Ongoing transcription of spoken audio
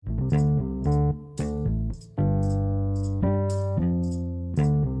Yeah.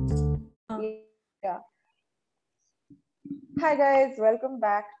 Hi guys, welcome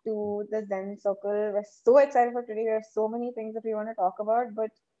back to the Zen Circle. We're so excited for today. We have so many things that we want to talk about, but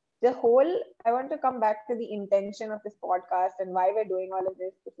I want to come back to the intention of this podcast and why we're doing all of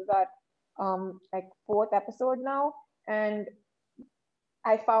this. This is our like fourth episode now, and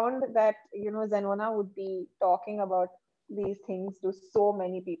I found that Zenona would be talking about these things to so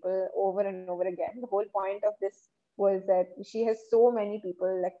many people over and over again. The whole point of this was that she has so many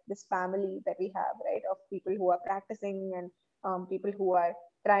people, like this family that we have, right, of people who are practicing and people who are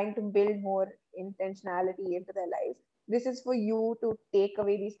trying to build more intentionality into their lives. This is for you to take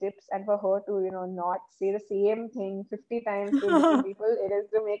away these tips and for her to, not say the same thing 50 times to different people. It is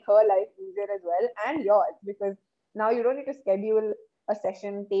to make her life easier as well and yours, because now you don't need to schedule a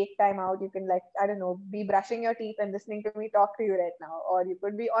session, take time out. You can, like, I don't know, be brushing your teeth and listening to me talk to you right now. Or you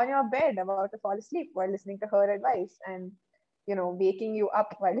could be on your bed about to fall asleep while listening to her advice and, waking you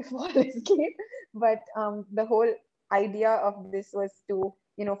up while you fall asleep. But the whole idea of this was to,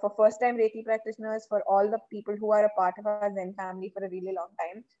 for first time Reiki practitioners, for all the people who are a part of our Zen family for a really long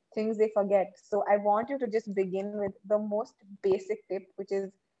time, things they forget. So I want you to just begin with the most basic tip, which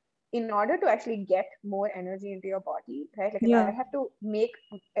is, in order to actually get more energy into your body, right? Like if I Yeah. have to make,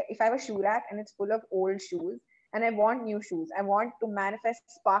 if I have a shoe rack and it's full of old shoes and I want new shoes, I want to manifest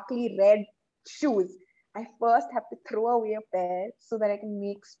sparkly red shoes, I first have to throw away a pair so that I can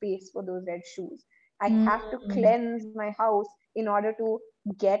make space for those red shoes. I have to Mm. cleanse my house in order to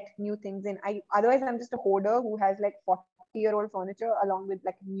get new things in. Otherwise I'm just a hoarder who has like 40-year-old furniture along with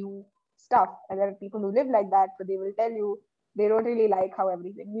like new stuff. And there are people who live like that, but they will tell you they don't really like how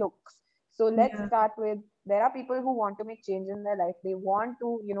everything looks. So let's Yeah. start with, there are people who want to make change in their life. They want to,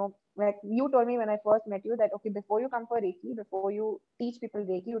 like you told me when I first met you that, okay, before you come for Reiki, before you teach people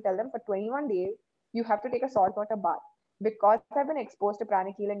Reiki, you tell them for 21 days, you have to take a saltwater bath. Because I've been exposed to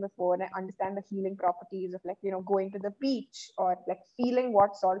pranic healing before and I understand the healing properties of, like, going to the beach or like feeling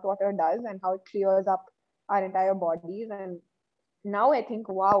what salt water does and how it clears up our entire bodies. And now I think,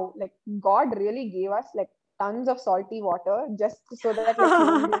 wow, like God really gave us like tons of salty water just so that like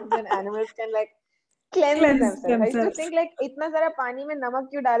human beings and animals can like cleanse Cleanse themselves. I used to themselves. think like इतना सारा पानी में नमक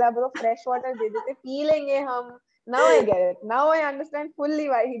क्यों डाला bro, fresh water दे देते P लेंगे हम. Now I get it. Now I understand fully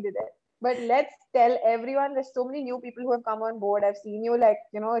why he did it. But let's tell everyone, there's so many new people who have come on board. I've seen you like,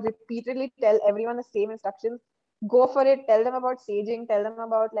 repeatedly tell everyone the same instructions. Go for it. Tell them about saging. Tell them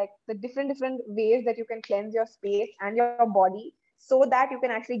about like the different ways that you can cleanse your space and your body so that you can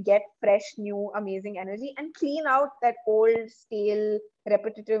actually get fresh, new, amazing energy and clean out that old, stale,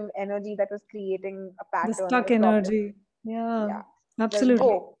 repetitive energy that was creating a The pattern or stuck a problem. energy. Yeah. Yeah. Let's Absolutely.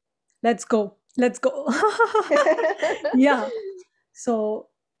 go. Let's go. Let's go. Yeah. So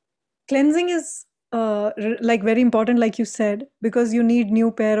cleansing is like very important, like you said, because you need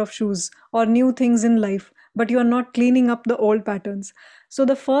new pair of shoes or new things in life, but you are not cleaning up the old patterns. So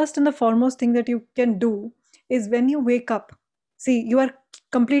the first and the foremost thing that you can do is when you wake up, see, you are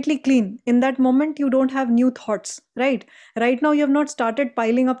completely clean. In that moment, you don't have new thoughts, right? Right now, you have not started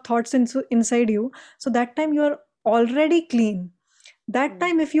piling up thoughts inside you. So that time you are already clean. That Hmm.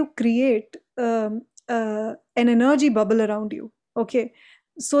 time, if you create an energy bubble around you, okay,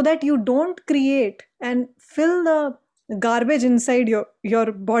 so that you don't create and fill the garbage inside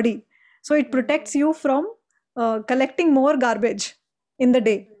your body, so it Hmm. protects you from collecting more garbage in the Hmm.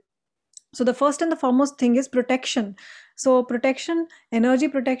 day. So the first and the foremost thing is protection. So protection, energy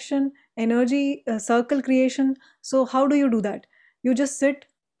circle creation. So how do you do that? You just sit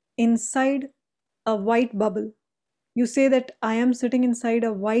inside a white bubble. You say that I am sitting inside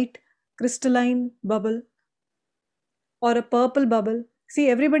a white crystalline bubble or a purple bubble. See,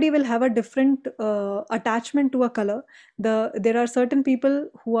 everybody will have a different attachment to a color. There are certain people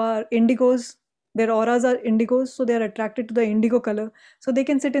who are indigos. Their auras are indigos, so they are attracted to the indigo color. So they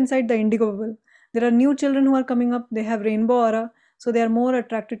can sit inside the indigo bubble. There are new children who are coming up. They have rainbow aura, so they are more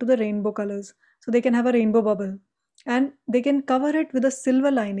attracted to the rainbow colors. So they can have a rainbow bubble, and they can cover it with a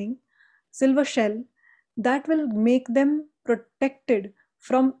silver lining, silver shell, that will make them protected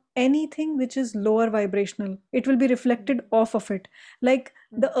from anything which is lower vibrational. It will be reflected Hmm. off of it. Like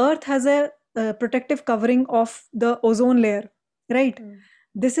the Hmm. earth has a protective covering of the ozone layer, right? Hmm.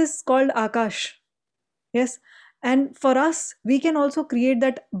 This is called akash. Yes. And for us, we can also create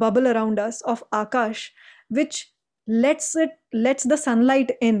that bubble around us of akash, which lets the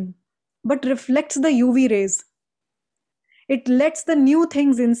sunlight in, but reflects the UV rays. It lets the new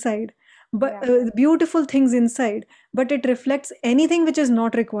things inside, but Yeah. beautiful things inside, but it reflects anything which is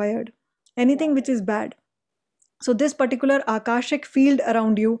not required, Yeah. anything which is bad. So this particular akashic field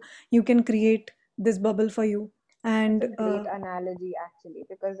around you, you can create this bubble for you. That's And a great analogy, actually,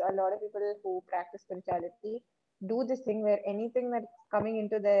 because a lot of people who practice spirituality do this thing where anything that's coming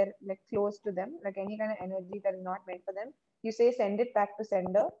into their, like, close to them, like any kind of energy that is not meant for them, you say send it back to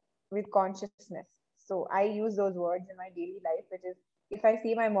sender with consciousness. So I use those words in my daily life, which is, if I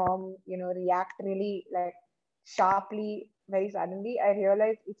see my mom, react really like sharply very suddenly, I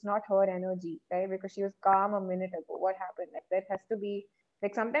realize it's not her energy, right? Because she was calm a minute ago. What happened? Like, that has to be,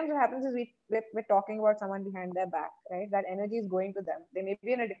 like, sometimes what happens is we're talking about someone behind their back, right? That energy is going to them. They may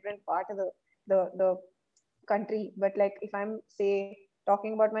be in a different part of the country, but like, if I'm, say,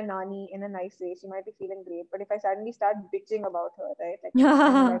 talking about my nani in a nice way, she might be feeling great. But if I suddenly start bitching about her, right? Like,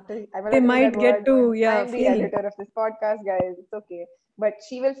 I'm they allowed to use that might get word. to, yeah, I'm the feel. editor of this podcast, guys. It's okay. But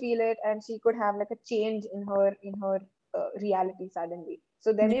she will feel it, and she could have like a change in her reality suddenly.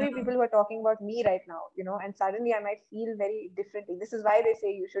 So there may be Yeah, people who are talking about me right now, and suddenly I might feel very differently. This is why they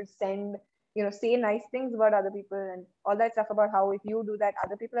say you should send, say nice things about other people and all that stuff, about how if you do that,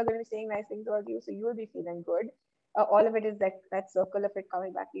 other people are going to be saying nice things about you, so you will be feeling good. All of it is like that circle of it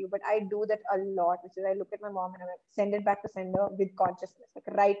coming back to you. But I do that a lot, which is, I look at my mom and I send it back to sender with consciousness.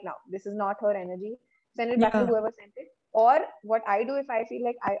 Like, right now, this is not her energy. Send it back to yeah, whoever sent it. Or what I do, if I feel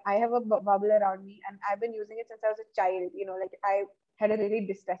like I have a bubble around me and I've been using it since I was a child, like, if I had a really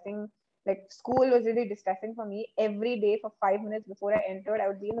distressing, like, school was really distressing for me, every day for 5 minutes before I entered, I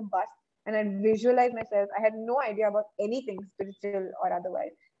would be in the bus and I'd visualize myself. I had no idea about anything spiritual or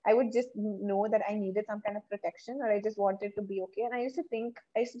otherwise. I would just know that I needed some kind of protection, or I just wanted to be okay. And I used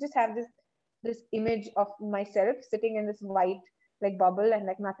to just have this image of myself sitting in this white, like, bubble, and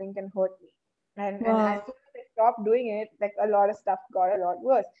like nothing can hurt me. And as wow, soon as I stopped doing it, like, a lot of stuff got a lot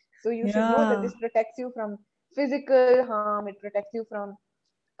worse. So you should know that yeah. this protects you from physical harm. It protects you from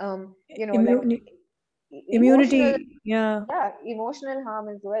like, Immuni- emotional, Immunity, yeah, yeah, emotional harm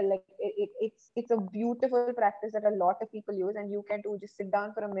as well. Like, it's a beautiful practice that a lot of people use, and you can too. Just sit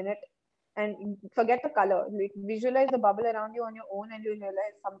down for a minute and forget the color. Like, visualize the bubble around you on your own, and you'll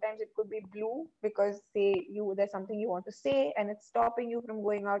realize sometimes it could be blue because, say, there's something you want to say and it's stopping you from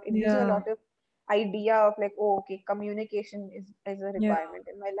going out. It gives you a yeah, lot of idea of, like, oh, okay, communication is a yeah, requirement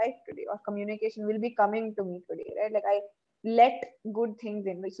in my life today, or communication will be coming to me today, right? Like, I let good things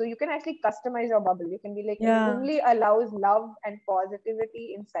in. So you can actually customize your bubble. You can be like, it yeah, only allows love and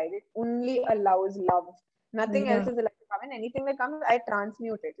positivity inside. It only allows love. Nothing else yeah. is allowed to come in. Anything that comes, I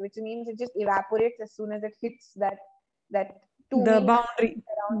transmute it, which means it just evaporates as soon as it hits that two The meter boundary, distance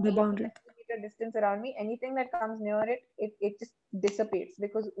around the me, boundary. that 2 meter distance around me. Anything that comes near it just dissipates,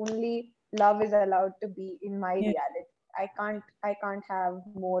 because only love is allowed to be in my Yeah, reality. I can't have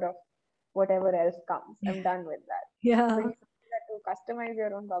more of whatever else comes. yeah, I'm done with that. So yeah. you do that to customize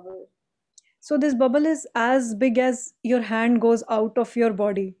your own bubble. So this bubble is as big as your hand goes out of your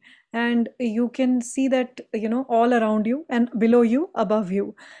body, and you can see that, all around you and below you, above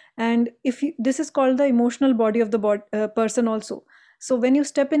you. And if you, this is called the emotional body of the person also. So when you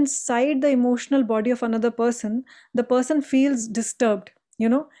step inside the emotional body of another person, the person feels disturbed.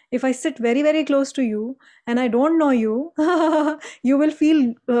 If I sit very, very close to you and I don't know you, you will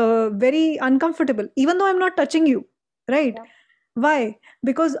feel very uncomfortable, even though I'm not touching you, right? Yeah. Why?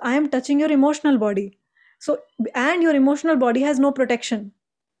 Because I am touching your emotional body. So, and your emotional body has no protection.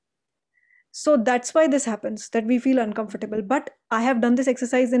 So that's why this happens, that we feel uncomfortable. But I have done this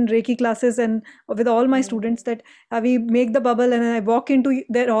exercise in Reiki classes and with all my Mm. students, that we make the bubble and I walk into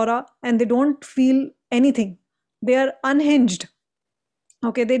their aura and they don't feel anything. They are unhinged.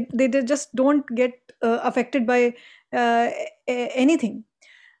 Okay, they just don't get affected by anything.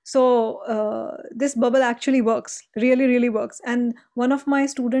 So this bubble actually works, really, really works. And one of my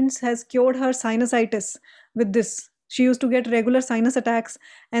students has cured her sinusitis with this. She used to get regular sinus attacks,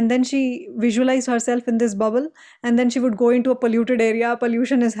 and then she visualized herself in this bubble, and then she would go into a polluted area,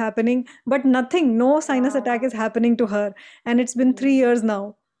 pollution is happening, but nothing, no sinus attack is Wow. happening to her. And it's been 3 years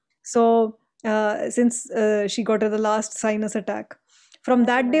now. So since she got her the last sinus attack, from That's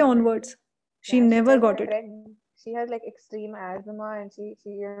that day amazing. onwards, she Yeah, she never tells my got it. friend she has like extreme asthma, and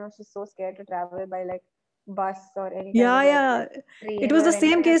she's so scared to travel by like bus or any kind Yeah, of like yeah. It train was or the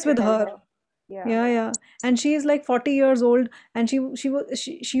same anything that case can with help her. her. Yeah. Yeah, yeah. And she is like 40 years old, and she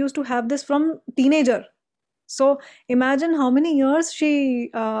used to have this from teenager. So imagine how many years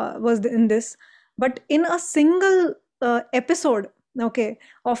she was in this. But in a single episode, okay,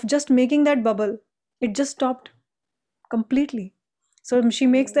 of just making that bubble, it just stopped completely. So she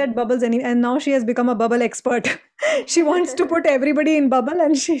makes that Amazing. bubbles and now she has become a bubble expert. She wants to put everybody in bubble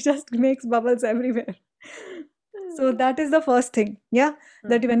and she just makes bubbles everywhere. So that is the first thing. Yeah,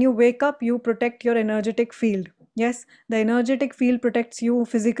 that when you wake up, you protect your energetic field. Yes, the energetic field protects you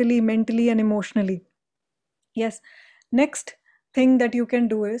physically, mentally, and emotionally. Yes. Next thing that you can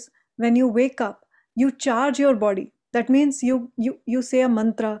do is when you wake up, you charge your body. That means you say a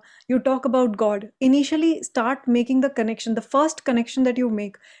mantra, you talk about God. Initially start making the connection. The first connection that you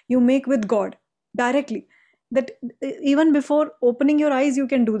make with God directly. That even before opening your eyes, you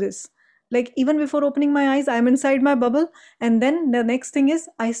can do this. Like even before opening my eyes, I'm inside my bubble, and then the next thing is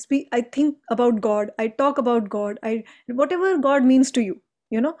I think about God, I talk about God, I whatever God means to you,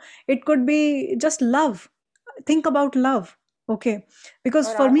 you know, it could be just love. Think about love. Okay, because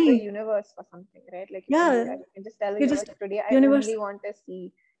Or for ask the me, universe for something, right? Like you can do yeah, that. You can just tell the you universe, just today I universe, only want to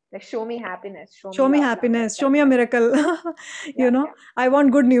see, like, show me happiness, show show me me love. happiness, show That's me a it. miracle. Yeah, You know, yeah. I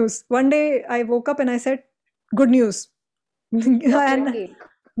want good news. One day I woke up and I said good news. Chocolate And cake,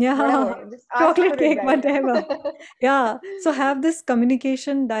 yeah, whatever. Just ask chocolate for it, cake, guys. whatever. Yeah, so have this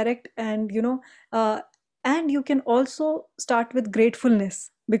communication direct, and uh, and you can also start with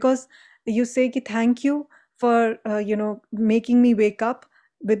gratefulness, because you say ki, thank you for making me wake up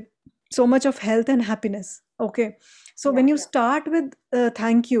with so much of health and happiness. Okay, so Yeah, when you yeah. start with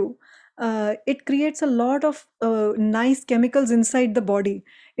thank you, it creates a lot of nice chemicals inside the body.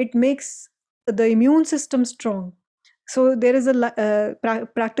 It makes the immune system strong. So there is a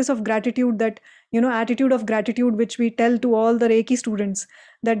practice of gratitude, that attitude of gratitude, which we tell to all the Reiki students,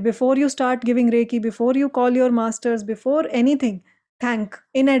 that before you start giving Reiki, before you call your masters, before anything, thank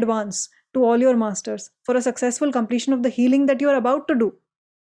in advance to all your masters for a successful completion of the healing that you are about to do.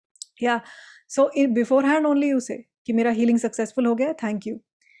 Yeah, so beforehand only you say कि मेरा healing successful हो गया, thank you.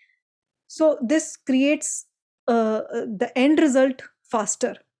 So this creates the end result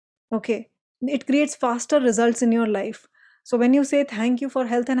faster. Okay, it creates faster results in your life. So when you say thank you for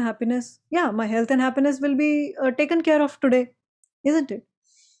health and happiness, yeah, my health and happiness will be taken care of today, isn't it?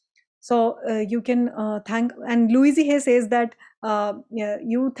 So you can thank, and Louise Hay says that yeah,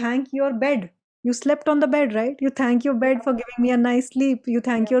 you thank your bed. You slept on the bed, right? You thank your bed Yeah, for giving me a nice sleep. You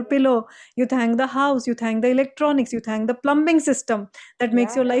thank yeah, your yeah. pillow. You thank the house. You thank the electronics. You thank the plumbing system that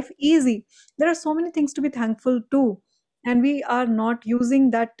makes Yeah, your yeah. life easy. There are so many things to be thankful to, and we are not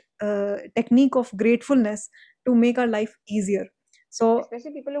using that technique of gratefulness to make our life easier. So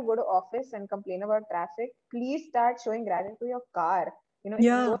Especially people who go to office and complain about traffic, please start showing gratitude to your car. It's so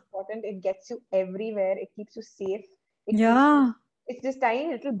yeah, important. It gets you everywhere. It keeps you safe. It keeps you. yeah, It's this tiny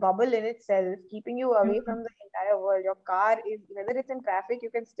little bubble in itself, keeping you yeah, away from the entire world. Your car is, whether it's in traffic,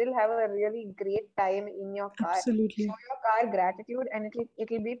 you can still have a really great time in your car. Show absolutely. your car gratitude, and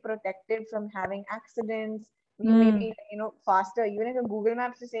it'll be protected from having accidents. You may Mm, be, faster. Even if your Google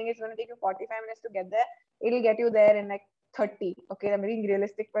Maps is saying it's going to take you 45 minutes to get there, it'll get you there in like 30. Okay, I'm being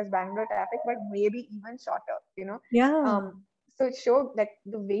realistic because Bangalore traffic, but maybe even shorter. yeah, So it showed like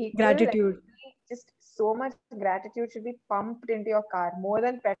the vehicle, like gratitude. just so much gratitude should be pumped into your car, more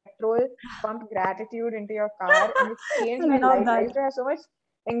than petrol. Pump gratitude into your car, and it's changed I my love life. I that. used to have so much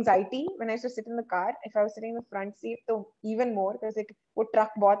anxiety when I used to sit in the car. If I was sitting in the front seat, so even more, because like वो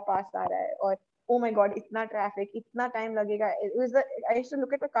truck बहुत fast आ रहा है, or oh my god, इतना traffic, इतना time लगेगा. It was I used to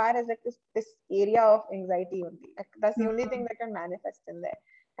look at the car as like this area of anxiety only. Like that's the only thing Mm. that can manifest in there.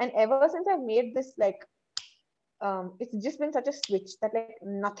 And ever since I've made this, like, it's just been such a switch that like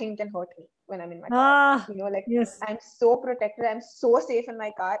nothing can hurt me when I'm in my car. Ah, Like, yes. I'm so protected. I'm so safe in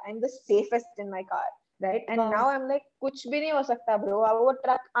my car. I'm the safest in my car, right? And Wow. now I'm like, कुछ भी नहीं हो सकता, bro. अब वो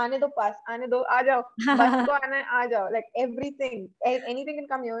truck आने दो पास, आने दो, आ जाओ. बस को आना है, आ जाओ. Like everything, anything can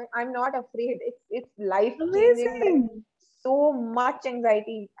come here. I'm not afraid. It's life changing. Like Amazing. so much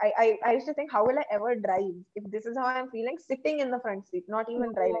anxiety. I used to think, how will I ever drive if this is how I'm feeling sitting in the front seat, not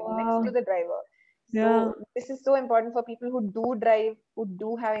even driving, next to Wow. the driver. Yeah, So this is so important for people who do drive, who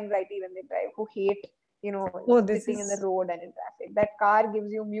do have anxiety when they drive, who hate, oh, this sitting in the is road and in traffic. That car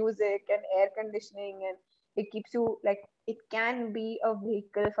gives you music and air conditioning, and it keeps you, like, it can be a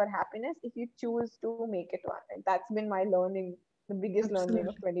vehicle for happiness if you choose to make it one. And that's been my learning, the biggest learning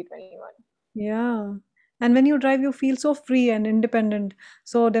of absolutely. 2021. Yeah. And when you drive, you feel so free and independent.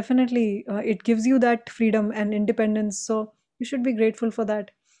 So definitely, it gives you that freedom and independence. So you should be grateful for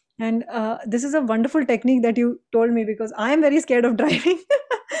that. And this is a wonderful technique that you told me, because I am very scared of driving.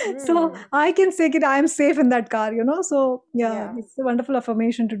 So Hmm. I can say that I am safe in that car, you know. So yeah, Yeah. it's a wonderful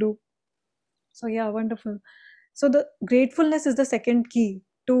affirmation to do. So yeah, wonderful. So the gratefulness is the second key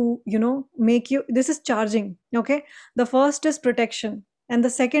to, make you, this is charging. Okay. The first is protection. And the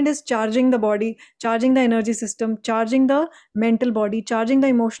second is charging the body, charging the energy system, charging the mental body, charging the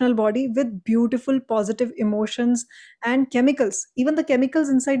emotional body with beautiful, positive emotions and chemicals. Even the chemicals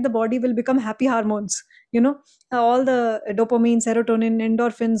inside the body will become happy hormones. you know, all the dopamine, serotonin,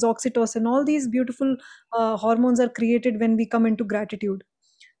 endorphins, oxytocin, all these beautiful hormones are created when we come into gratitude.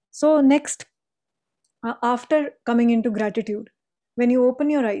 So next, after coming into gratitude, when you open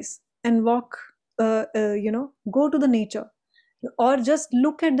your eyes and walk, go to the nature, or just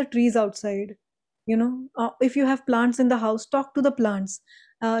look at the trees outside, if you have plants in the house, talk to the plants,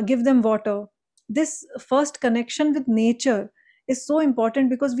 give them water. This first connection with nature is so important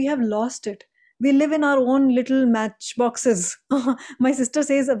because we have lost it. We live in our own little matchboxes. My sister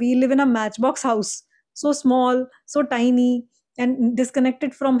says we live in a matchbox house, so small, so tiny, and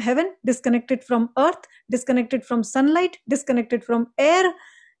disconnected from heaven, disconnected from earth, disconnected from sunlight, disconnected from air.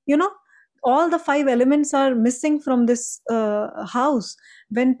 You know, all the five elements are missing from this house.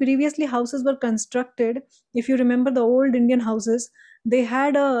 When previously houses were constructed, if you remember the old Indian houses, they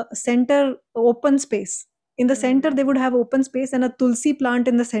had a center open space. In the center, they would have open space and a tulsi plant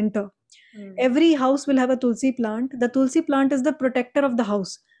in the center. Every house will have a tulsi plant. The tulsi plant is the protector of the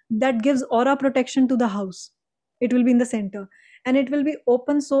house, that gives aura protection to the house. It will be in the center and it will be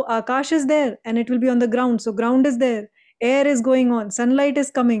open, so akash is there, and it will be on the ground, so ground is there, air is going on, sunlight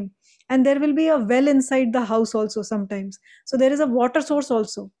is coming, and there will be a well inside the house also sometimes, so there is a water source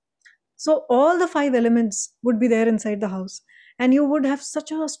also. So all the five elements would be there inside the house, and you would have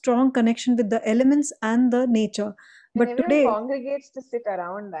such a strong connection with the elements and the nature. And But everyone today, congregates to sit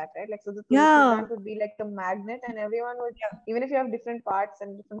around that, right? Like, so the Tulsi yeah, plant would be like the magnet, and everyone would, yeah, even if you have different parts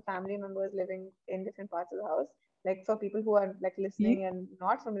and different family members living in different parts of the house, like for people who are like listening and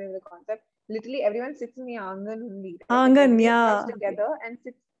not familiar with the concept, literally everyone sits in the angan only, right? Like angan, everyone comes yeah, together and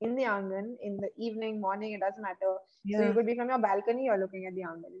sits in the angan in the evening, morning, it doesn't matter. So you yeah, could be from your balcony, you're looking at the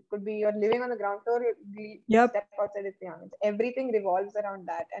angan. It could be you're living on the ground floor, you yep, step outside, it's the angan. So everything revolves around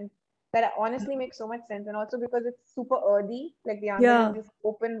that. And that honestly makes so much sense. And also because it's super earthy, like the Angan is yeah, this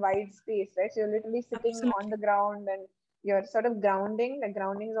open, wide space, right? So you're literally sitting on absolutely, the ground and you're sort of grounding. Like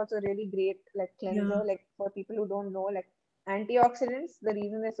grounding is also a really great like yeah, cleanser. Like for people who don't know, like antioxidants, the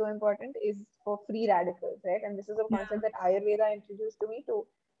reason they're so important is for free radicals, right? And this is a yeah, concept that Ayurveda introduced to me to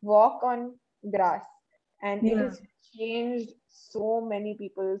walk on grass. And it yeah. has changed so many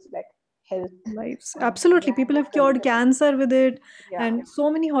people's like health Lives, absolutely, people have drastically. cured cancer with it, Yeah, and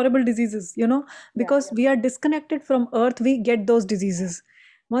so many horrible diseases, yeah, because we are disconnected from earth, we get those diseases.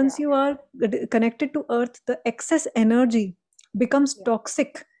 Once yeah, you are connected to earth, the excess energy becomes yeah,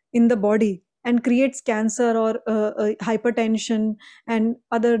 toxic in the body and creates cancer or hypertension and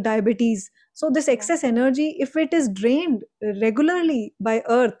other diabetes. So this yeah. excess energy, if it is drained regularly by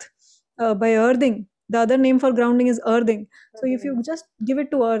earth, by earthing, the other name for grounding is earthing. So if you just give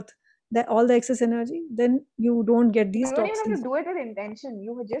it to earth, that all the excess energy, then you don't get You these don't even have to toxins. do it with intention.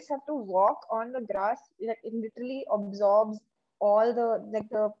 You just have to walk on the grass. Like it literally absorbs all the like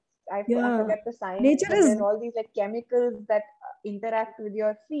the I Yeah, forget the science, nature but is, there's all these like chemicals that interact with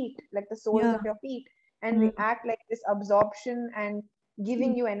your feet, like the soles yeah, of your feet, and mm, they act like this absorption and mm,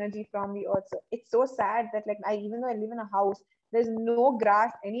 giving you energy from the earth. So it's so sad that like I even though I live in a house, there's no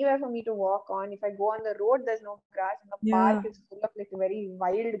grass anywhere for me to walk on. If I go on the road, there's no grass, and the park yeah, is full of like very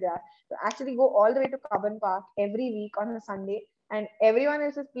wild grass. So actually go all the way to Cubbon Park every week on a Sunday, and everyone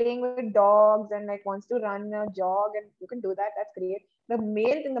else is playing with dogs and like wants to run a jog, and you can do that. That's great. The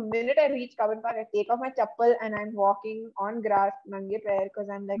minute I reach Cubbon Park, I take off my chappal and I'm walking on grass, nange pair, because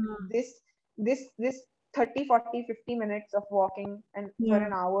I'm like yeah, this 30, 40, 50 minutes of walking and for yeah,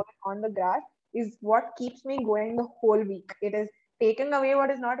 an hour on the grass is what keeps me going the whole week. It is taking away what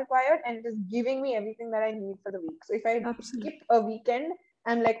is not required and it is giving me everything that I need for the week. So if I skip absolutely. a weekend,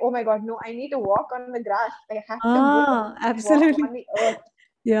 I'm like, oh my god, no, I need to walk on the grass. I have to go and walk Absolutely. on the earth.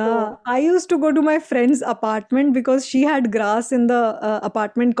 Yeah, So I used to go to my friend's apartment because she had grass in the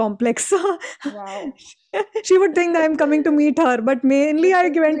apartment complex. wow. She would think I'm coming to meet her, but mainly The I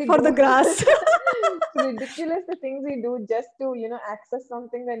things went we for the do. grass. It's ridiculous the things we do just to, access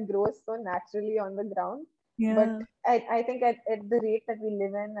something that grows so naturally on the ground. But Yeah. I think at the rate that we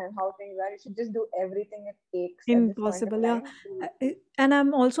live in and how things are, you should just do everything it takes at this point of Impossible, yeah. time to. And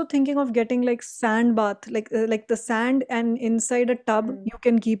I'm also thinking of getting like sand bath, like the sand, and inside a tub Mm, you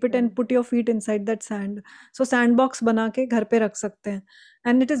can keep it and mm, put your feet inside that sand. So sandbox बना के घर पे रख सकते हैं.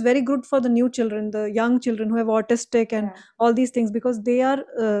 And it is very good for the new children, the young children who have autistic and yeah. all these things, because they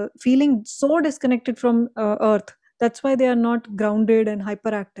are feeling so disconnected from earth. That's why they are not grounded and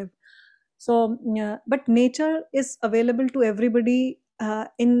hyperactive. So, yeah, but nature is available to everybody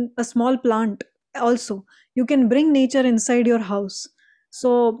in a small plant also. You can bring nature inside your house.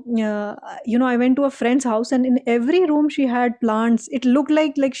 So I went to a friend's house, and in every room she had plants. It looked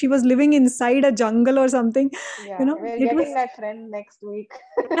like she was living inside a jungle or something. Yeah, we're It was getting that friend next week.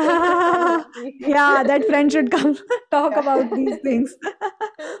 Next week. yeah, that friend should come talk Yeah. about these things.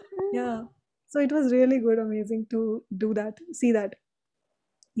 Yeah. So it was really good, amazing to do that, see that.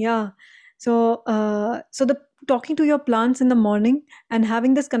 Yeah. So the talking to your plants in the morning and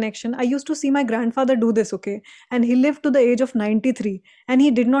having this connection. I used to see my grandfather do this, okay? And he lived to the age of 93, and he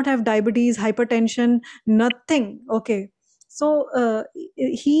did not have diabetes, hypertension, nothing, okay? So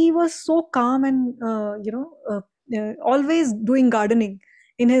he was so calm and always doing gardening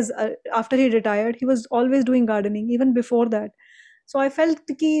in his after he retired, he was always doing gardening even before that. So I felt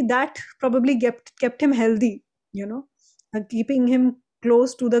that probably kept him healthy, you know, keeping him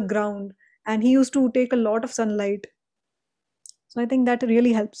close to the ground, and he used to take a lot of sunlight. So I think that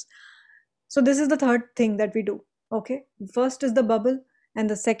really helps. So this is the third thing that we do. Okay, first is the bubble, and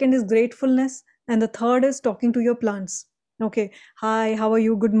the second is gratefulness, and the third is talking to your plants. Okay, hi, how are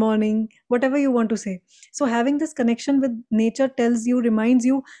you, good morning, whatever you want to say. So having this connection with nature tells you, reminds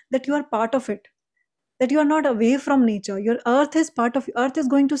you that you are part of it, that you are not away from nature. Your earth is part of, earth is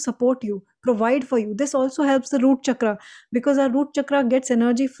going to support you, provide for you. This also helps the root chakra, because our root chakra gets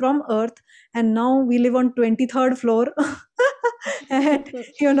energy from earth. And now we live on 23rd floor and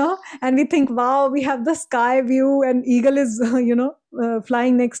and we think, wow, we have the sky view and eagle is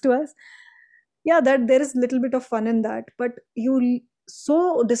flying next to us. Yeah, that there is little bit of fun in that, but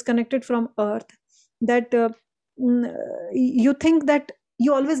so disconnected from earth that you think that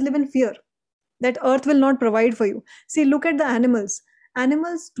you always live in fear that earth will not provide for you. See, look at the animals.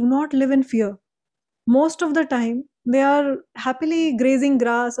 Animals do not live in fear. Most of the time they are happily grazing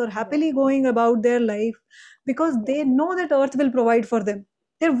grass or Yeah, happily going about their life, because yeah, they know that earth will provide for them.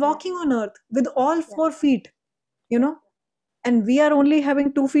 They're yeah, walking on earth with all yeah, 4 feet, you yeah, know and we are only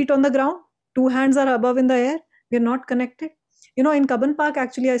having 2 feet on the ground, 2 hands are above in the air. We're not connected. In Kaban Park,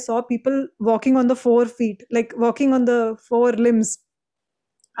 actually, I saw people walking on the 4 feet, like walking on the four limbs.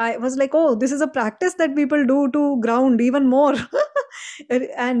 I was like, oh, this is a practice that people do to ground even more and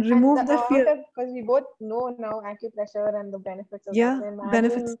and the remove their art fear. of, because we both know now acupressure and the benefits of that. Yeah, So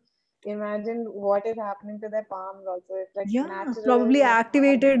benefits. imagine what is happening to their palms also. It's like Yeah, natural probably massage.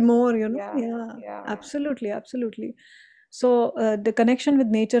 activated more, Yeah, Yeah, yeah, absolutely, absolutely. So, the connection with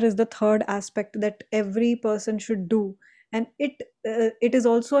nature is the third aspect that every person should do. And it is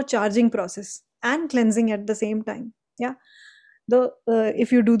also a charging process and cleansing at the same time. Yeah.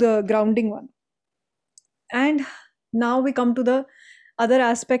 If you do the grounding one. And now we come to the other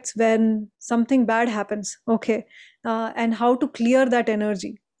aspects when something bad happens. Okay, and how to clear that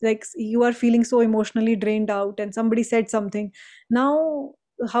energy. Like you are feeling so emotionally drained out and somebody said something. Now,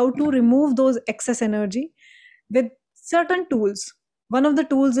 how to remove those excess energy with certain tools. One of the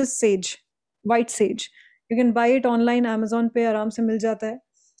tools is sage, white sage. You can buy it online, Amazon पे आराम से मिल जाता है.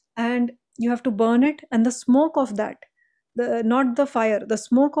 And you have to burn it, and the smoke of that, the not the fire, the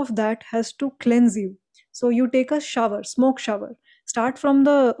smoke of that has to cleanse you. So you take a shower, smoke shower, start from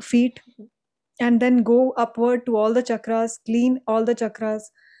the feet and then go upward to all the chakras, clean all the chakras.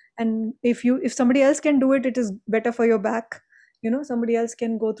 And if somebody else can do it, it is better for your back. Somebody else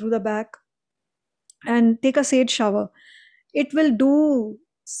can go through the back and take a sage shower. It will do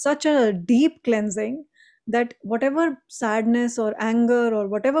such a deep cleansing that whatever sadness or anger or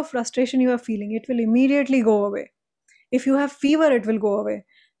whatever frustration you are feeling, it will immediately go away. If you have fever, it will go away.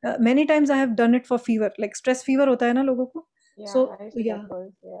 Many times I have done it for fever, like stress fever hota hai na logo ko. yeah. So I used to yeah, get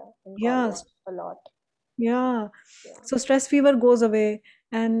those, yeah, in yeah, college a lot. yeah. Yeah, So stress fever goes away,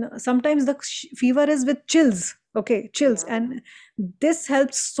 and sometimes the fever is with chills. Okay, chills, yeah. and this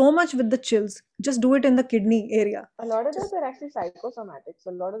helps so much with the chills. Just do it in the kidney area. A lot of those Just are actually psychosomatic.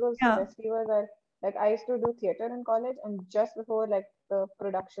 So a lot of those yeah, stress fevers are like, I used to do theater in college, and just before like the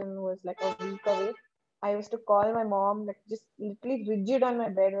production was like a week away, I used to call my mom, like just literally rigid on my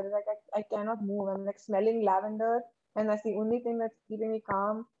bed, where like I cannot move. I'm like smelling lavender, and that's the only thing that's keeping me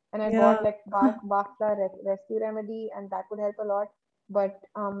calm. And I yeah. bought like Bafla rescue remedy, and that would help a lot. But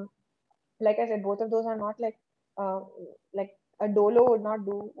like I said, both of those are not uh, like a dolo would not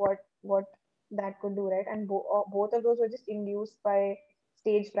do what that could do, right? And both of those were just induced by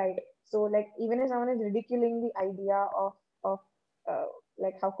stage fright. So like even if someone is ridiculing the idea of uh,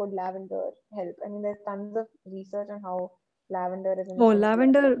 like how could lavender help? I mean, there's tons of research on how lavender is an Oh, essential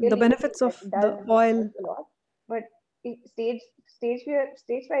lavender, the really benefits like of does the oil. help a lot. But stage fear,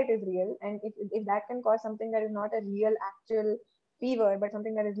 stage fright is real, and if that can cause something that is not a real actual fever, but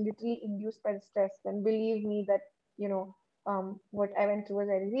something that is literally induced by the stress, then believe me that what I went through was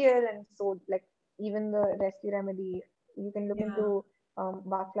very real. And so like even the rescue remedy, you can look Yeah. into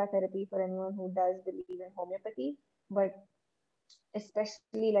Bhakla therapy for anyone who does believe in homeopathy, but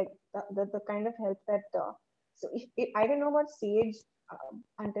especially like the kind of help that so if I didn't know about sage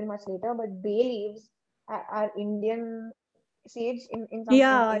until much later, but bay leaves are Indian sage in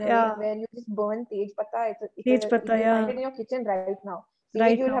Yeah, a way yeah. where you just burn tej pata. Tej You pata, can find yeah. it in your kitchen right now. Sage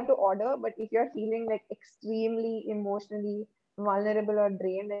Right you'll now. have to order, but if you're feeling like extremely emotionally vulnerable or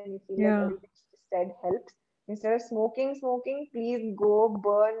drained and you feel like Yeah. everything she just said helps, instead of smoking, please go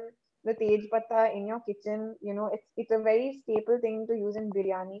burn the tej pata in your kitchen. You know, it's a very staple thing to use in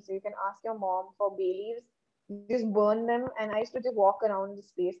biryani. So you can ask your mom for bay leaves, just burn them. And I used to just walk around the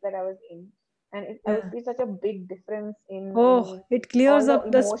space that I was in, and I would Yeah. feel such a big difference Oh, in it all clears the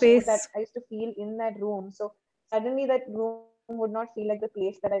up the emotions that space. I used to feel in that room. So suddenly that room would not feel like the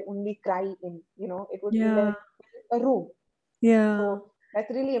place that I only cry in. You know, it would feel like Yeah. a room. Yeah. So that's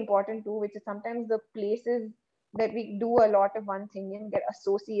really important too, which is sometimes the places that we do a lot of one thing in get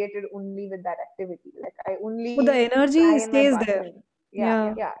associated only with that activity. Like I Oh, the only cry energy in my stays there. bathroom. Yeah,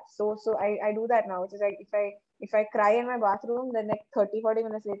 Yeah. yeah. So I do that now, which is like if I cry in my bathroom, then like 30, 40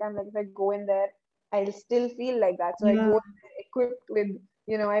 minutes later, I'm like, if I go in there, I'll still feel like that. So I Yeah. go in there equipped with,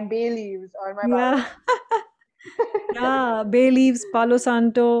 my bay leaves or my Yeah. bathroom. Yeah, bay leaves, Palo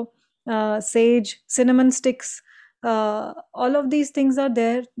Santo, sage, cinnamon sticks. All of these things are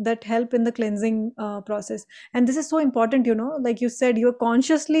there that help in the cleansing process. And this is so important, like you said, you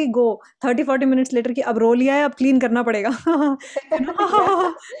consciously go 30-40 minutes later कि अब रो लिया है अब clean करना पड़ेगा. You Yeah,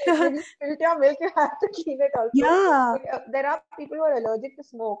 know? when you spilt your milk, you have to clean it also. Yeah. But there are people who are allergic to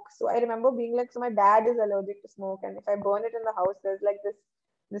smoke. So I remember being like, so my dad is allergic to smoke, and if I burn it in the house, there's like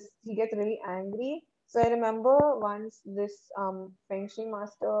this he gets really angry. So I remember once this Feng Shui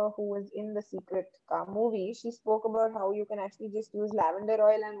master who was in the Secret movie, she spoke about how you can actually just use lavender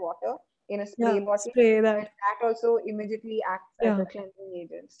oil and water in a spray Yeah, bottle, spray and that. that also immediately acts as Yeah. a cleansing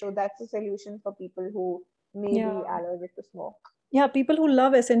agent. So that's a solution for people who may Yeah. be allergic to smoke. Yeah, people who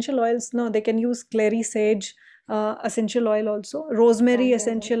love essential oils, no, they can use clary sage essential oil also, rosemary Frankincense.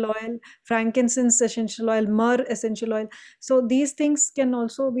 essential oil, frankincense essential oil, myrrh essential oil. So these things can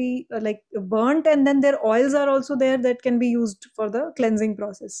also be like burnt, and then their oils are also there that can be used for the cleansing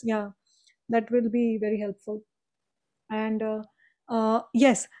process. Yeah, that will be very helpful. And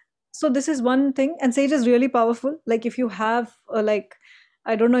yes, so this is one thing, and sage is really powerful. Like if you have like,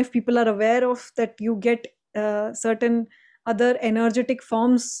 I don't know if people are aware of that, you get certain other energetic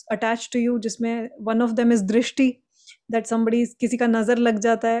forms attached to you, जिसमें one of them is drishti, that somebody किसी का नजर लग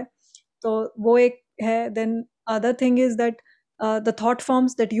जाता है, तो वो एक है. Then other thing is that the thought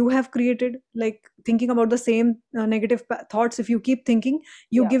forms that you have created, like thinking about the same negative thoughts, if you keep thinking,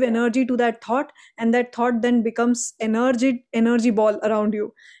 you Yeah, give energy to that thought, and that thought then becomes energy ball around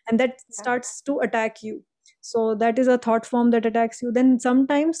you, and that yeah, starts to attack you. So that is a thought form that attacks you. Then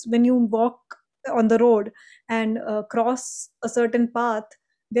sometimes when you walk on the road and cross a certain path,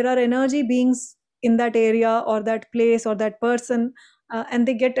 there are energy beings in that area or that place or that person, and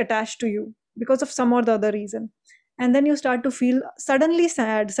they get attached to you because of some or the other reason. And then you start to feel suddenly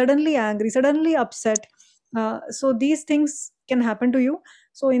sad, suddenly angry, suddenly upset. So these things can happen to you.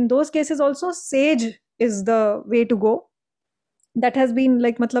 So in those cases also, sage is the way to go. That has been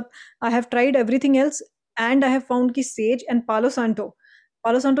like, matlab, I have tried everything else, and I have found ki sage and Palo Santo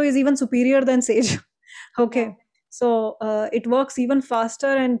is even superior than sage. Okay. yeah, So it works even faster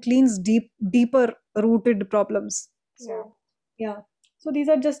and cleans deeper rooted problems. So yeah. yeah, so these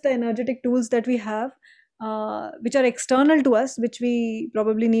are just the energetic tools that we have, which are external to us, which we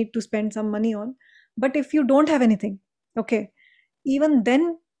probably need to spend some money on. But if you don't have anything, okay, even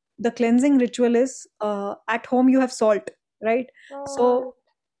then the cleansing ritual is, at home you have salt, right? So Salt.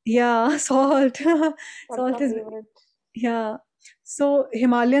 yeah, salt. That's Salt my is, favorite. yeah. So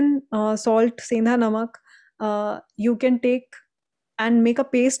Himalayan salt, sendha namak, you can take and make a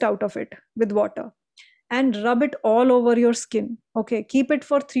paste out of it with water and rub it all over your skin. Okay, keep it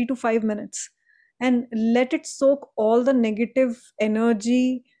for 3 to 5 minutes and let it soak all the negative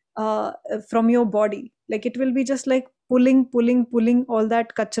energy from your body. Like it will be just like pulling all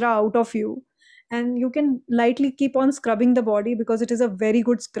that kachra out of you. And you can lightly keep on scrubbing the body because it is a very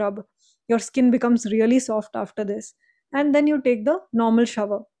good scrub. Your skin becomes really soft after this. And then you take the normal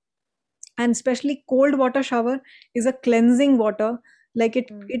shower, and especially cold water shower is a cleansing water. Like it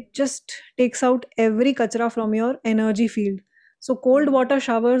Mm. it just takes out every kachra from your energy field. So cold Mm. water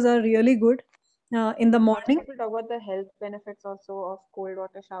showers are really good in the Lots of morning. people talk about the health benefits also of cold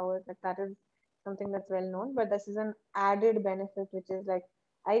water showers. Like that is something that's well known, but this is an added benefit, which is like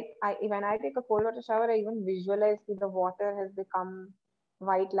I when I take a cold water shower, I even visualize that the water has become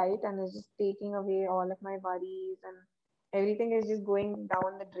white light and is just taking away all of my worries, and everything is just going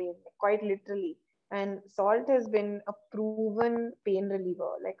down the drain, like, quite literally. And salt has been a proven pain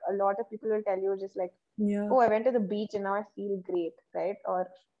reliever. Like a lot of people will tell you just like, Yeah. oh, I went to the beach and now I feel great, right? Or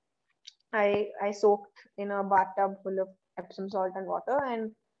I soaked in a bathtub full of Epsom salt and water,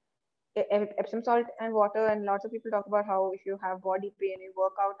 and Epsom salt and water. And lots of people talk about how if you have body pain, you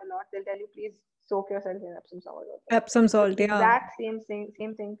work out a lot, they'll tell you please soak yourself in Epsom salt water. Epsom So salt, yeah. exact same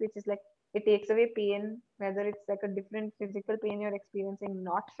thing, which is like it takes away pain, whether it's like a different physical pain you're experiencing,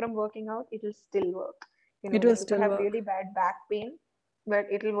 not from working out, it'll still work. You know, It will like people still have work. really bad back pain, but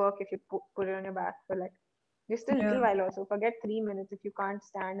it'll work if you put it on your back for like just a little Yeah. while also. Forget 3 minutes if you can't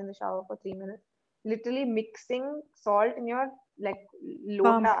stand in the shower for 3 minutes. Literally mixing salt in your like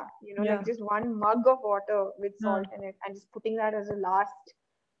Palm. lota, you know, like Yeah. just one mug of water with Yeah. salt in it and just putting that as a last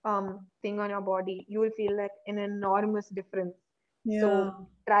thing on your body, you will feel like an enormous difference. Yeah. So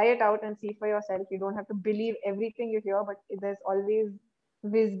try it out and see for yourself. You don't have to believe everything you hear, but there's always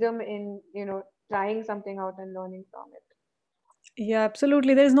wisdom in, you know, trying something out and learning from it. Yeah,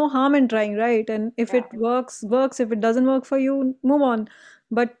 absolutely. There is no harm in trying, right? And if Yeah. it works, works. If it doesn't work for you, move on.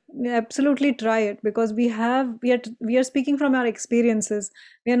 But absolutely try it, because we are speaking from our experiences.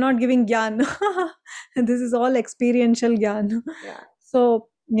 We are not giving gyan. This is all experiential gyan. Yeah. So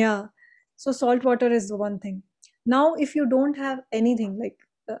yeah. So salt water is the one thing. Now, if you don't have anything like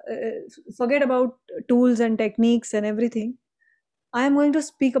forget about tools and techniques and everything, I am going to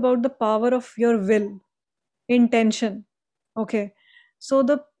speak about the power of your will, intention. Okay. So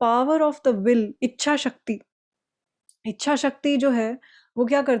the power of the will, इच्छा शक्ति जो है वो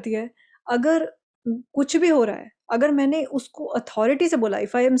क्या करती है, अगर कुछ भी हो रहा है, अगर मैंने उसको अथॉरिटी से बोला,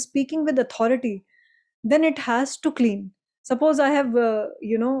 if I am speaking with authority, then it has to clean. Suppose I have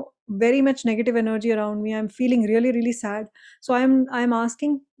very much negative energy around me, I'm feeling really really sad, so I'm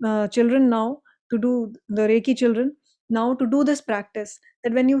asking children now to do, the Reiki children now, to do this practice,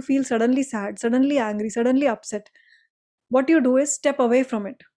 that when you feel suddenly sad, suddenly angry, suddenly upset, what you do is step away from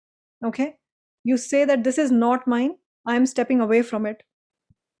it. Okay, you say that this is not mine, I am stepping away from it,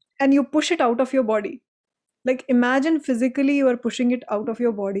 and you push it out of your body. Like imagine physically you are pushing it out of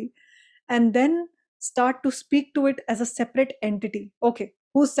your body, and then start to speak to it as a separate entity. Okay,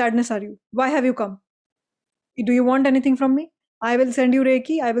 whose sadness are you? Why have you come? Do you want anything from me? I will send you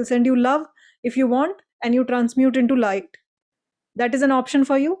Reiki, I will send you love if you want, and you transmute into light. That is an option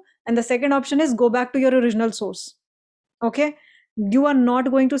for you. And the second option is go back to your original source. Okay, you are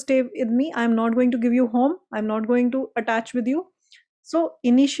not going to stay with me, I'm not going to give you home, I'm not going to attach with you. So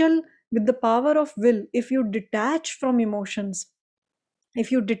initial, with the power of will, if you detach from emotions,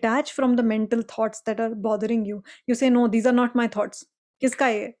 if you detach from the mental thoughts that are bothering you, you say no, these are not my thoughts, किसका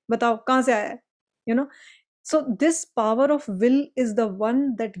है ये? बताओ कहाँ से आया है? You know, so this power of will is the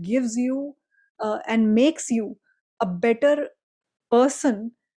one that gives you and makes you a better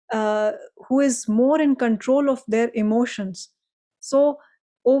person, uh, who is more in control of their emotions. So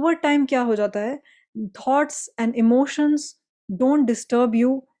over time क्या हो जाता है, thoughts and emotions don't disturb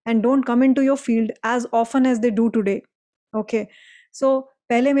you and don't come into your field as often as they do today. Okay, so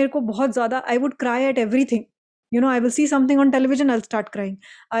पहले मेरे को बहुत ज़्यादा, I would cry at everything. You know, I will see something on television, I'll start crying.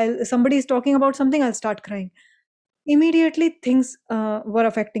 Somebody is talking about something, I'll start crying. Immediately things were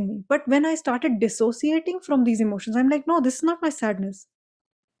affecting me. But when I started dissociating from these emotions, I'm like, no, this is not my sadness,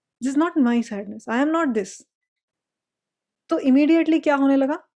 this is not my sadness, I am not this. तो immediately क्या होने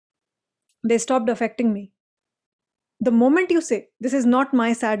लगा, they stopped affecting me. The moment you say this is not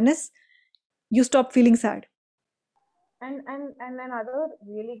my sadness, you stop feeling sad. And another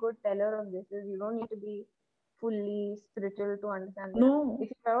really good teller of this is you don't need to be fully spiritual to understand this. No. If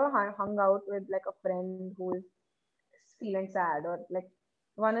you've ever hung out with like a friend who is feeling sad, or like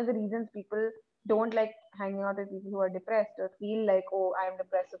one of the reasons people don't like hanging out with people who are depressed or feel like, oh, I am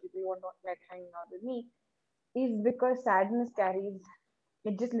depressed, so people won't like hanging out with me, is because sadness carries,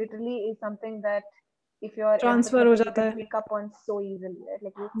 it just literally is something that if you're transfer हो empathetic, you जाता can है. pick up on so easily, right?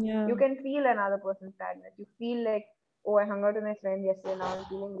 Like you Yeah. can feel another person's sadness. You feel like, oh, I hung out with my friend yesterday, now I'm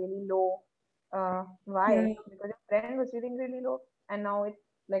feeling really low. Yeah. Why? Because your friend was feeling really low, and now it's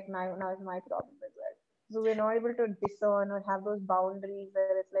like now it's my problem as well. So we're not able to discern or have those boundaries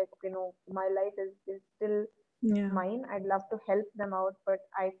where it's like, okay, no, my life is still Yeah. mine. I'd love to help them out, but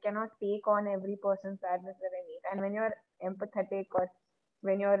I cannot take on every person's sadness that I meet. And when you're empathetic, or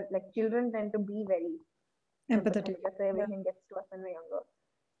when you're like, children tend to be very Empathetic. empathetic. That's why Yeah. everything gets to us when we're younger.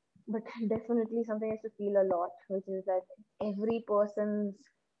 But definitely something I used to feel a lot, which is that every person's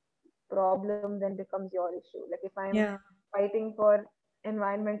problem then becomes your issue. Like if I'm Yeah. fighting for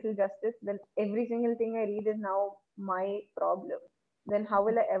environmental justice, then every single thing I read is now my problem. Then how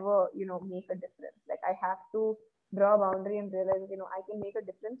will I ever, make a difference? Like I have to draw a boundary and realize, I can make a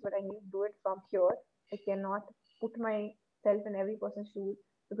difference, but I need to do it from here. I cannot put myself in every person's shoes,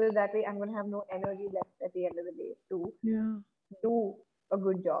 because that way I'm going to have no energy left at the end of the day to Yeah. do a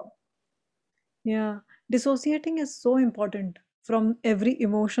good job. Yeah, dissociating is so important from every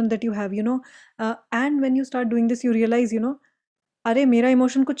emotion that you have, and when you start doing this, you realize, अरे मेरा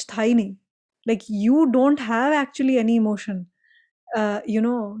emotion कुछ था ही नहीं. Like you don't have actually any emotion.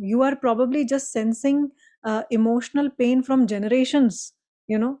 You are probably just sensing emotional pain from generations,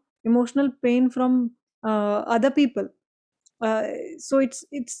 emotional pain from other people. uh, so it's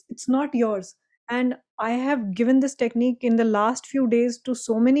not yours. And I have given this technique in the last few days to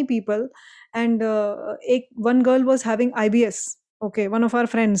so many people. And one girl was having IBS. Okay, one of our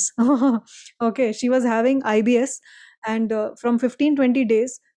friends. Okay, she was having IBS. And from 15-20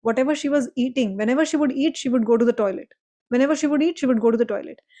 days, whatever she was eating, whenever she would eat, she would go to the toilet. Whenever she would eat, she would go to the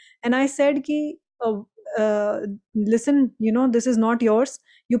toilet. And I said ki, uh, listen, this is not yours.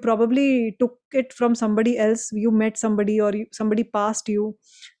 You probably took it from somebody else. You met somebody, or somebody passed you.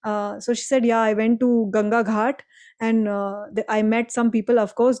 So she said, yeah, I went to Ganga Ghat, and I met some people.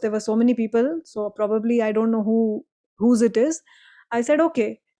 Of course, there were so many people, so probably I don't know whose it is. I said,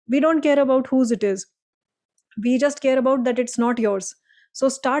 okay, we don't care about whose it is. We just care about that it's not yours. So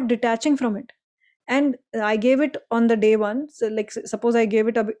start detaching from it. And I gave it on the day one. So like suppose I gave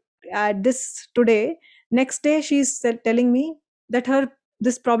it at this today. Next day she's telling me that her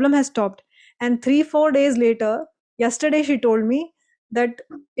this problem has stopped. And 3-4 days later, yesterday she told me that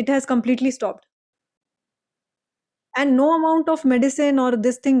it has completely stopped. And no amount of medicine or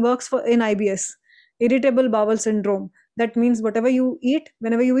this thing works for in IBS, irritable bowel syndrome. That means whatever you eat,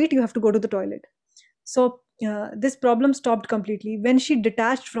 whenever you eat, you have to go to the toilet. So this problem stopped completely when she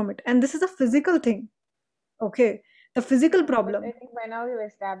detached from it. And this is a physical thing. Okay, the physical But I problem, think by now we've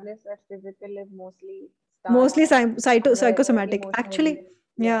established that physical is mostly starts mostly under psychosomatic. emotional Actually, base.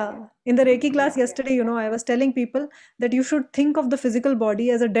 Yeah, yeah, yeah, in the Reiki class yeah, yeah. yesterday, I was telling people that you should think of the physical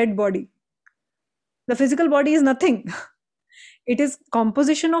body as a dead body. The physical body is nothing. It is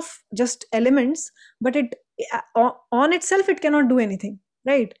composition of just elements, but it on itself it cannot do anything,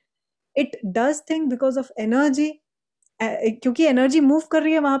 right? It does thing because of energy. क्योंकि energy move कर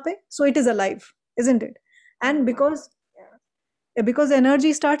रही है वहां पे, so it is alive, isn't it? And Mm, yeah. because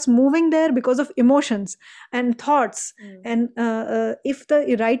energy starts moving there because of emotions and thoughts. Mm, And if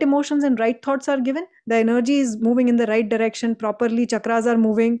the right emotions and right thoughts are given, the energy is moving in the right direction properly, chakras are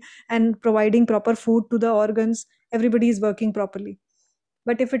moving and providing proper food to the organs, everybody is working properly.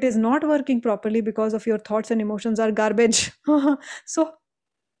 But if it is not working properly because of your thoughts and emotions are garbage, so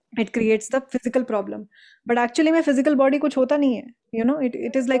it creates the physical problem. But actually mein physical body kuch hota nahi hai,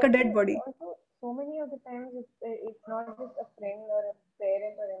 it is like a dead body. also so many of the times it's not just a friend or a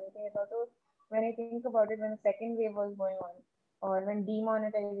parent or anything. It's also when I think about it, when the second wave was going on, or when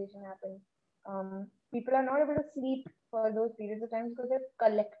demonetization happened, people are not able to sleep for those periods of time because there's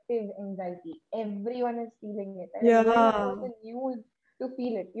collective anxiety. Everyone is feeling it, and you don't even have to watch Yeah. the news to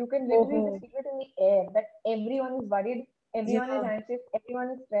feel it. You can literally just Oh. feel it in the air that everyone is worried, everyone is Yeah. anxious,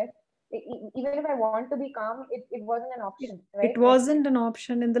 everyone is stressed. Even if I want to be calm, it wasn't an It, option, it right? Like, wasn't an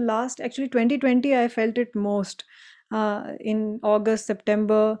option in the last, actually 2020, I felt it most. In August,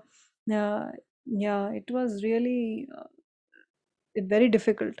 September. Uh, yeah, it was really very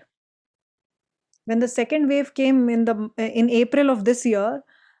difficult. When the second wave came in April of this year,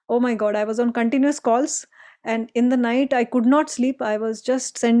 oh my God, I was on continuous calls, and in the night I could not sleep. I was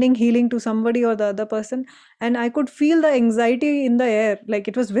just sending healing to somebody or the other person, and I could feel the anxiety in the air. Like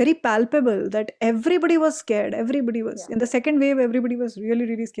it was very palpable that everybody was scared. Everybody was yeah. in the second wave. Everybody was really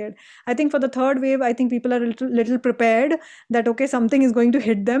really scared. I think for the third wave, I think people are a little prepared that okay, something is going to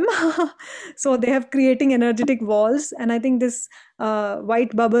hit them, so they have creating energetic walls, and I think this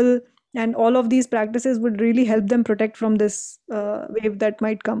white bubble and all of these practices would really help them protect from this wave that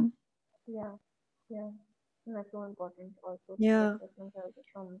might come. Yeah, yeah. And that's so important also to Yeah. protect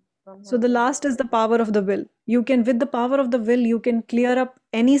themselves from So the whatever last is happens. the power of the will. You can, with the power of the will, you can clear up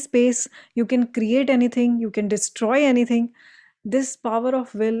any space, you can create anything, you can destroy anything. This power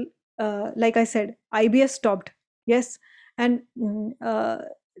of will, like I said, IBS stopped. Yes. And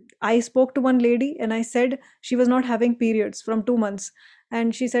I spoke to one lady and I said she was not having periods from 2 months.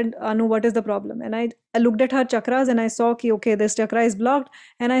 And she said, Anu, what is the problem? And I looked at her chakras and I saw ki, okay, this chakra is blocked.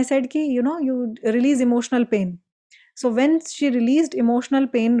 And I said, ki, you release emotional pain. So when she released emotional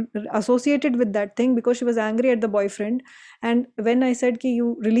pain associated with that thing because she was angry at the boyfriend, and when I said, ki,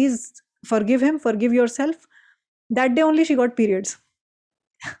 you release, forgive him, forgive yourself, that day only she got periods.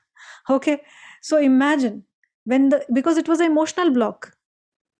 Okay. So imagine because it was an emotional block.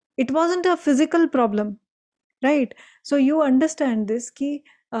 It wasn't a physical problem. right? So you understand this ki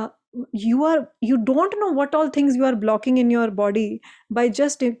uh, you don't know what all things you are blocking in your body by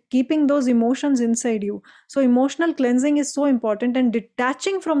just keeping those emotions inside you. So emotional cleansing is so important, and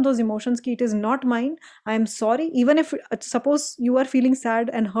detaching from those emotions ki it is not mine, I am sorry. Even if suppose you are feeling sad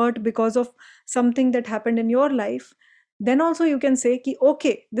and hurt because of something that happened in your life, then also you can say ki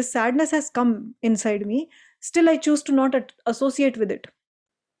okay, this sadness has come inside me, still I choose to not associate with it.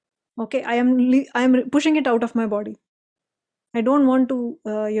 Okay, I am pushing it out of my body. I don't want to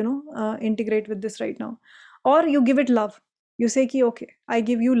integrate with this right now. Or you give it love. You say ki okay, I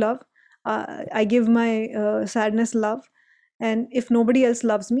give you love. I give my sadness love, and if nobody else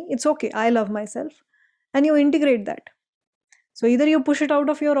loves me, it's okay, I love myself. And you integrate that. So either you push it out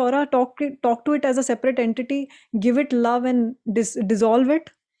of your aura, talk to it as a separate entity, give it love and dissolve it,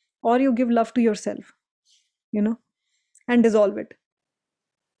 or you give love to yourself, you know, and dissolve it.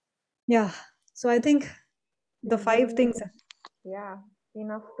 Yeah. So I think the It's five been, things. yeah,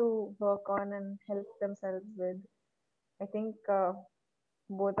 enough to work on and help themselves with. I think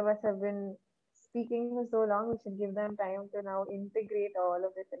both of us have been speaking for so long, we should give them time to now integrate all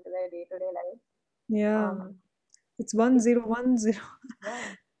of this into their day-to-day life. Yeah. Um, It's it's 1010. Yeah,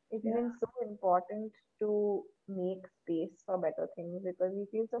 it's Yeah. been so important to make space for better things because we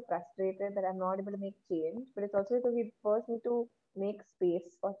feel so frustrated that I'm not able to make change. But it's also because we first need to make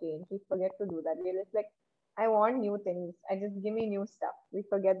space for change. We forget to do that. We're just like, I want new things. I just give me new stuff. We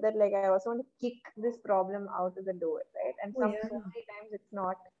forget that like I also want to kick this problem out of the door, right? And Oh so yeah. many times it's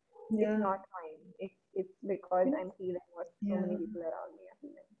Yeah. not mine. It's because You know, I'm feeling what so many yeah. people around me are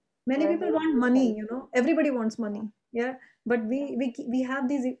feeling. So Many when people maybe want this money, helps. Everybody wants money. Yeah. But Yeah, we have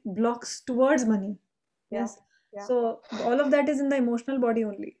these blocks towards money. yeah, Yes. yeah. So all of that is in the emotional body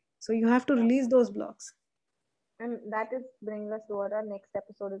only. So you have to Yeah. release those blocks. And that is bringing us to what our next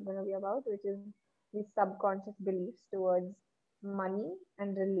episode is going to be about, which is the subconscious beliefs towards money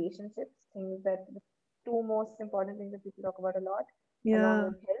and relationships, things that the two most important things that people talk about a lot, along Yeah.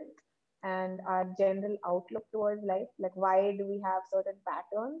 with health and our general outlook towards life. Like, why do we have certain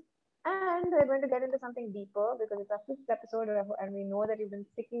patterns? And we're going to get into something deeper because it's our fifth episode, and we know that you've been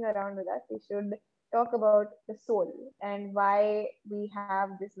sticking around with us. We should talk about the soul and why we have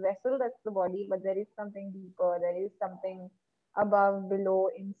this vessel that's the body, but there is something deeper, there is something above, below,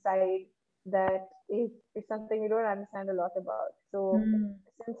 inside that is something we don't understand a lot about. So, Hmm.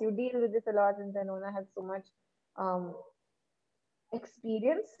 since you deal with this a lot, and Zanona has so much um,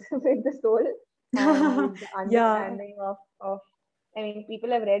 experience with the soul and with the Yeah. understanding of I mean,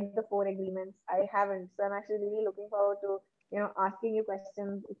 people have read the four agreements. I haven't, so I'm actually really looking forward to asking you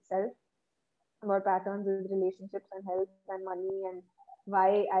questions itself about patterns with relationships and health and money and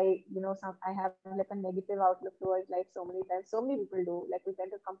why I have like a negative outlook towards life so many times. So many people do. Like we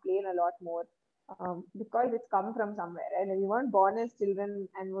tend to complain a lot more because it's come from somewhere. And we weren't born as children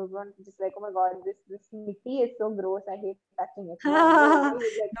and we weren't just like, oh my god, this mitti is so gross. I hate touching it. No, we were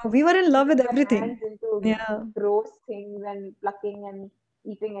always like No, we were in love putting with our hands everything. into Yeah. gross things and plucking and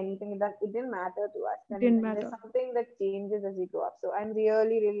eating anything that it didn't matter to us. It And didn't there's matter. something that changes as we grow up. So I'm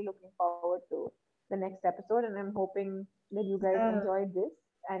really, really looking forward to the next episode, and I'm hoping that you guys Yeah. enjoyed this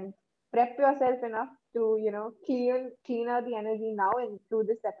and prep yourself enough to clean out the energy now and through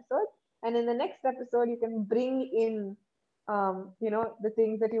this episode. And in the next episode, you can bring in the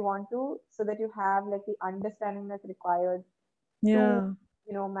things that you want to, so that you have like the understanding that's required to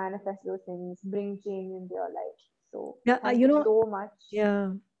Yeah. manifest those things, bring change into your life. So Yeah. thank you so much.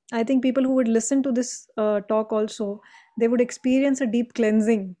 Yeah, I think people who would listen to this talk also, they would experience a deep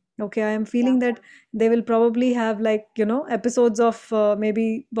cleansing. Okay, I am Yeah, feeling that they will probably have like, episodes of maybe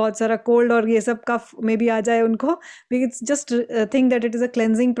बहुत सारा cold और ये सब cough maybe आ जाए उनको. Because it's just think that it is a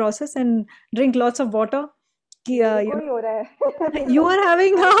cleansing process and drink lots of water. कि, मेरे को ही हो रहा है. you are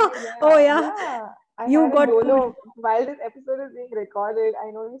having, I think, oh yeah, yeah, yeah. I you had a got cold. YOLO while this episode is being recorded.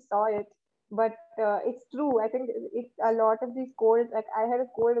 I know you saw it, but it's true. I think it's a lot of these colds. Like I had a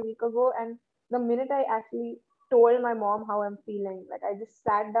cold a week ago, and the minute I actually told my mom how I'm feeling, like I just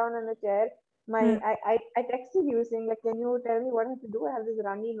sat down on a chair. Hmm. I texted you saying like, can you tell me what I have to do? I have this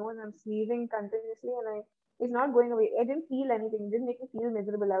runny nose. I'm sneezing continuously, and it's not going away. I didn't feel anything. It didn't make me feel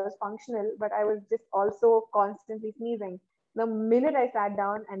miserable. I was functional, but I was just also constantly sneezing. The minute I sat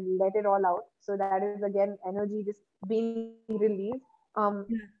down and let it all out, so that is again energy just being released.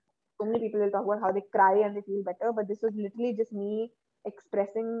 Yeah. So many people will talk about how they cry and they feel better, but this was literally just me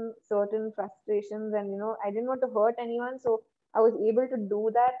expressing certain frustrations, and I didn't want to hurt anyone, so I was able to do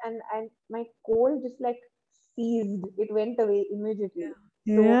that, and my cold just like ceased. It went away immediately.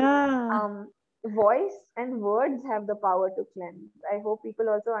 So Yeah. um voice and words have the power to cleanse. I hope people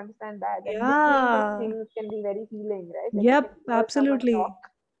also understand that. And this range of Yeah. things can be very healing, right? Like you can Yep, hear someone talk absolutely.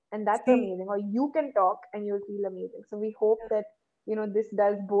 and that's See, amazing. Or you can talk and you'll feel amazing. So we hope that, this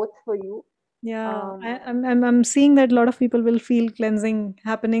does both for you. yeah, Um, I'm seeing that a lot of people will feel cleansing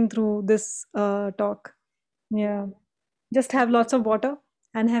happening through this talk. yeah. Yeah. Just have lots of water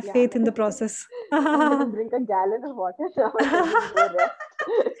and have Yeah. faith in the process. I'm gonna drink a gallon of water now and then go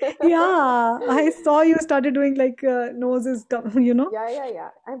rest. Yeah, I saw you started doing like nose is Yeah, yeah, yeah.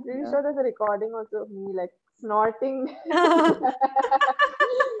 I'm pretty Yeah. sure there's a recording also of me like snorting.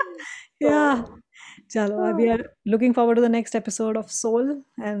 Yeah. So, Chalo, we are looking forward to the next episode of Soul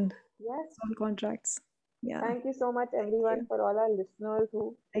and yes. Soul Contracts. Yeah. Thank you so much, Thank everyone, you. for all our listeners who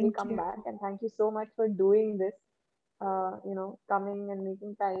will Thank come you. back. And thank you so much for doing this, coming and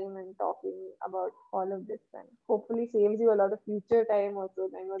making time and talking about all of this. And hopefully saves you a lot of future time also.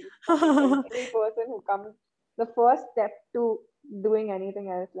 I know this coming. And any person who comes, the first step to doing anything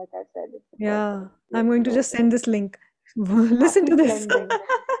else, like I said, is the first Yeah. step. I'm going to So just send this link. Listen happy to this. cleansing.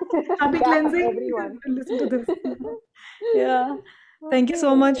 Happy Yeah, cleansing. everyone. Listen to this. Yeah. Thank you so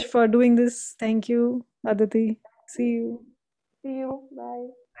Okay. much for doing this. Thank you, Aditi. See you. See you. Bye.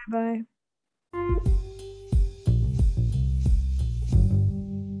 Bye bye.